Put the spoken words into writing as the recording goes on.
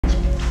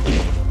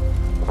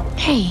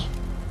Hey.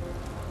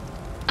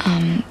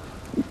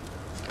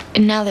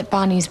 Now that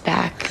Bonnie's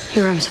back...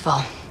 Your room's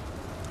full.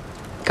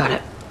 Got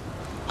it.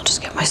 I'll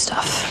just get my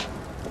stuff.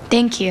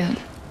 Thank you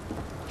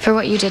for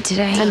what you did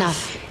today.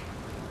 Enough.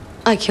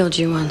 I killed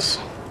you once.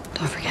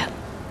 Don't forget.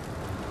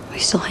 We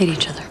still hate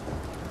each other.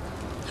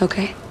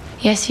 Okay?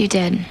 Yes, you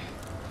did.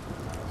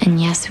 And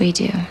yes, we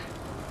do.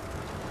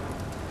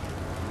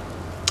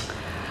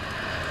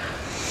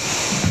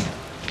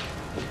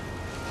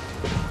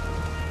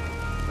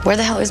 Where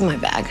the hell is my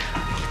bag?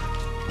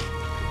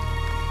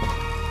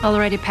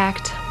 Already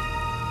packed.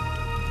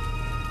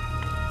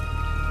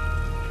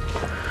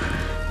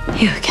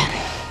 You again.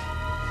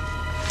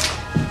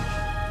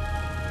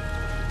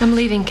 I'm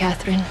leaving,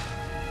 Katherine.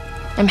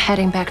 I'm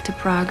heading back to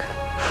Prague.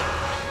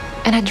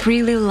 And I'd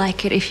really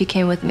like it if you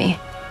came with me.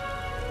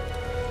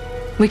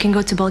 We can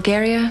go to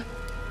Bulgaria,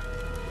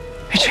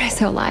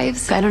 retrace our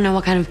lives. I don't know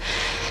what kind of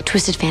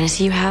twisted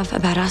fantasy you have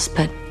about us,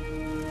 but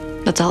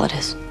that's all it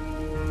is.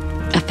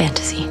 A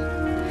fantasy.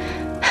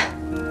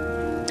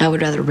 I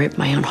would rather rip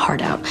my own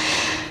heart out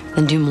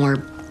than do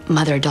more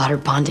mother-daughter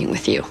bonding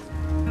with you.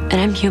 And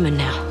I'm human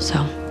now,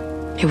 so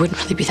it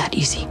wouldn't really be that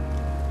easy.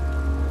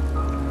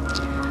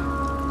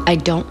 I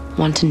don't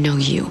want to know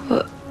you.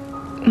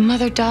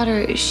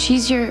 Mother-daughter,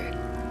 she's your...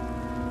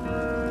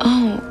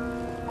 Oh,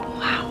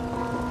 wow.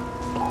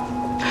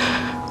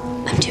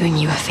 I'm doing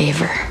you a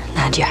favor,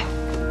 Nadia.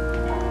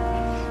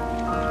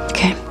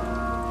 Okay?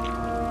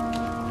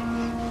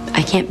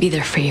 I can't be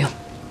there for you.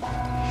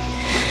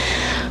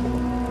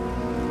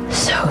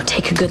 So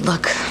take a good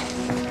look.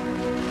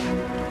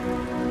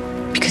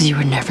 Because you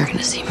were never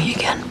gonna see me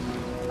again.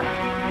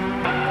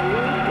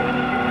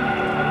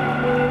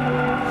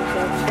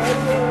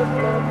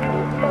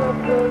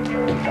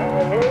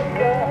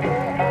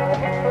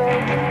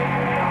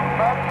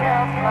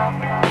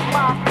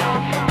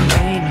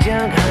 Hey,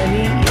 young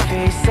honey, your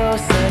face so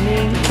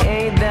sunny,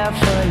 ain't that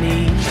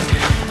funny?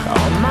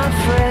 All my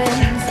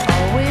friends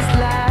always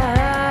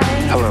lie.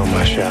 Hello,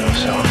 my shadow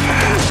self.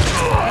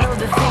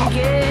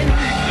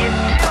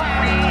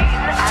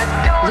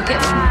 Look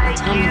at me and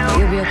tell me that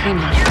you'll be okay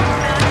now.